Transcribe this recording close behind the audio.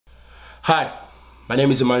Hi, my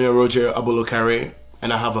name is Emmanuel Roger Abolokare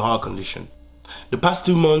and I have a heart condition. The past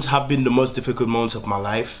 2 months have been the most difficult months of my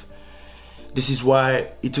life. This is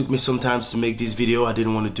why it took me some time to make this video. I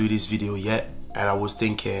didn't want to do this video yet, and I was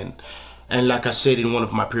thinking, and like I said in one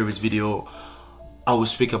of my previous videos, I will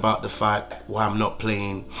speak about the fact why I'm not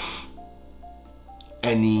playing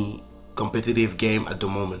any competitive game at the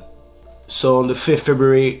moment. So on the 5th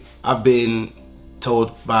February, I've been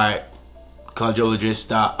told by cardiologist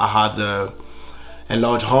that I had a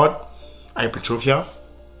enlarged heart, hypertrophy.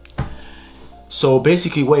 So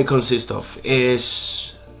basically what it consists of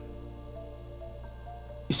is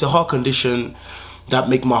it's a heart condition that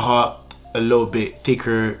make my heart a little bit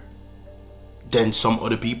thicker than some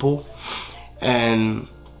other people, and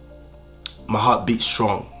my heart beats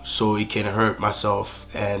strong, so it can hurt myself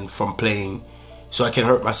and from playing, so I can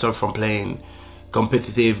hurt myself from playing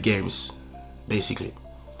competitive games basically.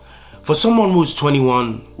 For someone who's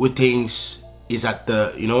 21 who thinks is at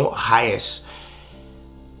the highest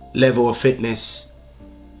level of fitness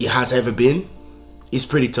it has ever been, it's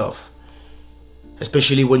pretty tough,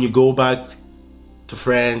 especially when you go back to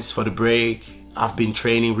France for the break. I've been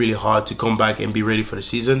training really hard to come back and be ready for the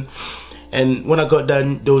season, and when I got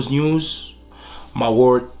those news, my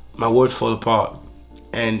world fell apart,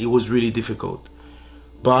 and it was really difficult.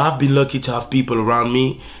 But I've been lucky to have people around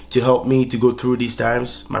me to help me to go through these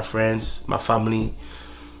times. My friends, my family,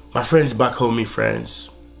 my friends back home in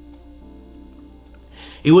France.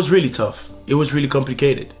 It was really tough. It was really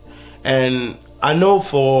complicated. And I know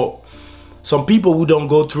for some people who don't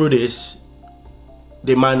go through this,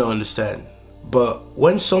 they might not understand. But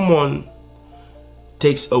when someone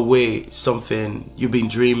takes away something you've been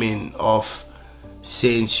dreaming of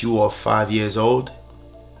since you were 5 years old,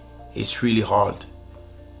 it's really hard.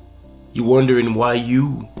 You're wondering why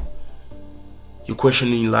you're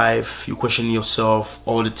questioning life, you're questioning yourself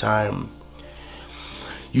all the time.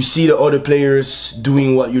 You see the other players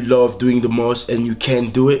doing what you love, doing the most, and you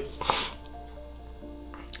can't do it.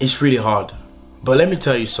 It's really hard. But let me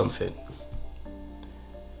tell you something.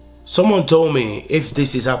 Someone told me if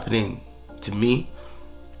this is happening to me,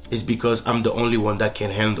 it's because I'm the only one that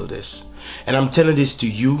can handle this. And I'm telling this to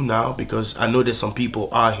you now because I know there's some people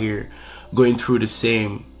out here going through the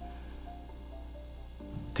same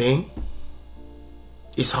thing.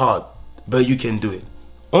 It's hard, but you can do it.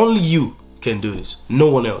 Only you can do this, no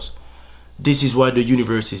one else. This is why the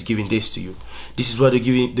universe is giving this to you. This is why the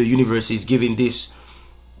universe is giving this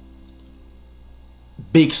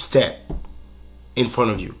big step in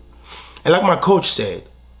front of you. And like my coach said,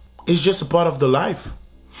 it's just a part of the life.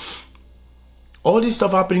 All this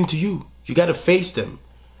stuff happening to you, you got to face them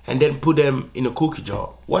and then put them in a cookie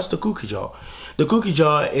jar. What's the cookie jar? The cookie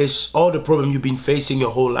jar is all the problem you've been facing your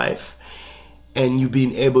whole life and you've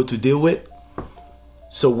been able to deal with.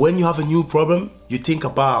 So when you have a new problem, you think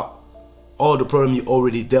about all the problem you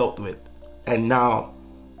already dealt with, and now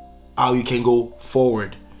how you can go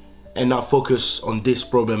forward and not focus on this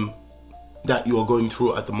problem that you are going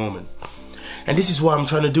through at the moment. And this is what I'm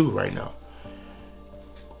trying to do right now.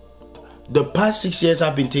 The past 6 years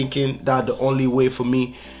I've been thinking that the only way for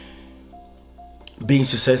me being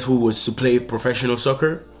successful was to play professional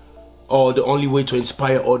soccer, or the only way to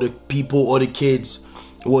inspire other people, other kids,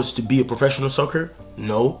 was to be a professional soccer.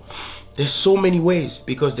 No, there's so many ways,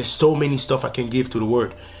 because there's so many stuff I can give to the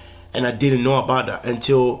world, and I didn't know about that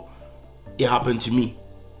until it happened to me.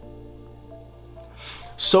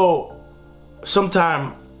 So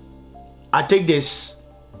sometimes I take this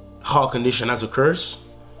heart condition as a curse,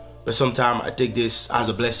 but sometimes I take this as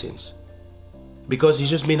a blessing, because it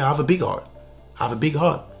just means I have a big heart. I have a big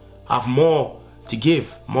heart. I have more to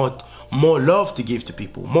give, more love to give to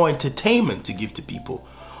people, more entertainment to give to people,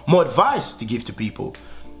 more advice to give to people.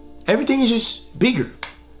 Everything is just bigger.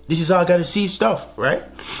 This is how I gotta see stuff, right?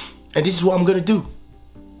 And this is what I'm gonna do.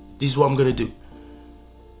 This is what I'm gonna do.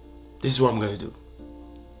 This is what I'm gonna do.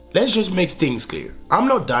 Let's just make things clear. I'm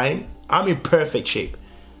not dying. I'm in perfect shape.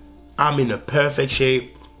 I'm in a perfect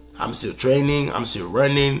shape. I'm still training. I'm still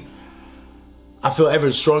running. I feel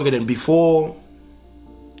ever stronger than before.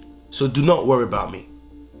 So do not worry about me.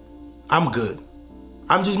 I'm good.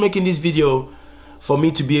 I'm just making this video for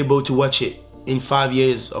me to be able to watch it in 5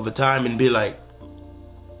 years of a time and be like,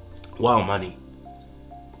 wow, Manny,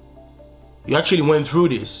 you actually went through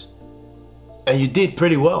this and you did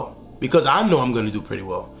pretty well, because I know I'm going to do pretty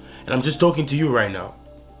well. And I'm just talking to you right now.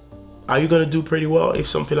 Are you going to do pretty well if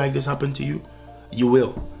something like this happened to you? You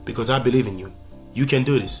will, because I believe in you. You can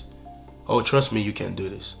do this. Oh, trust me, you can do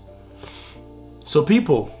this. So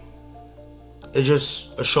people, it's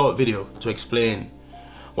just a short video to explain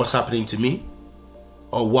what's happening to me,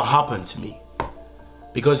 or what happened to me.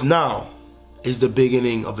 Because now is the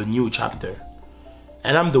beginning of a new chapter.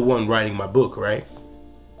 And I'm the one writing my book, right?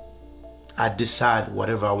 I decide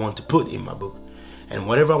whatever I want to put in my book. And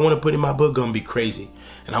whatever I want to put in my book gonna be crazy.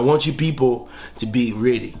 And I want you people to be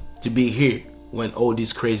ready, to be here when all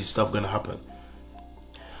this crazy stuff gonna happen.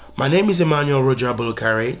 My name is Emmanuel Roger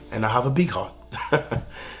Abolokare, and I have a big heart.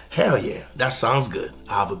 Hell yeah, that sounds good.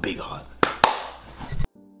 I have a big heart.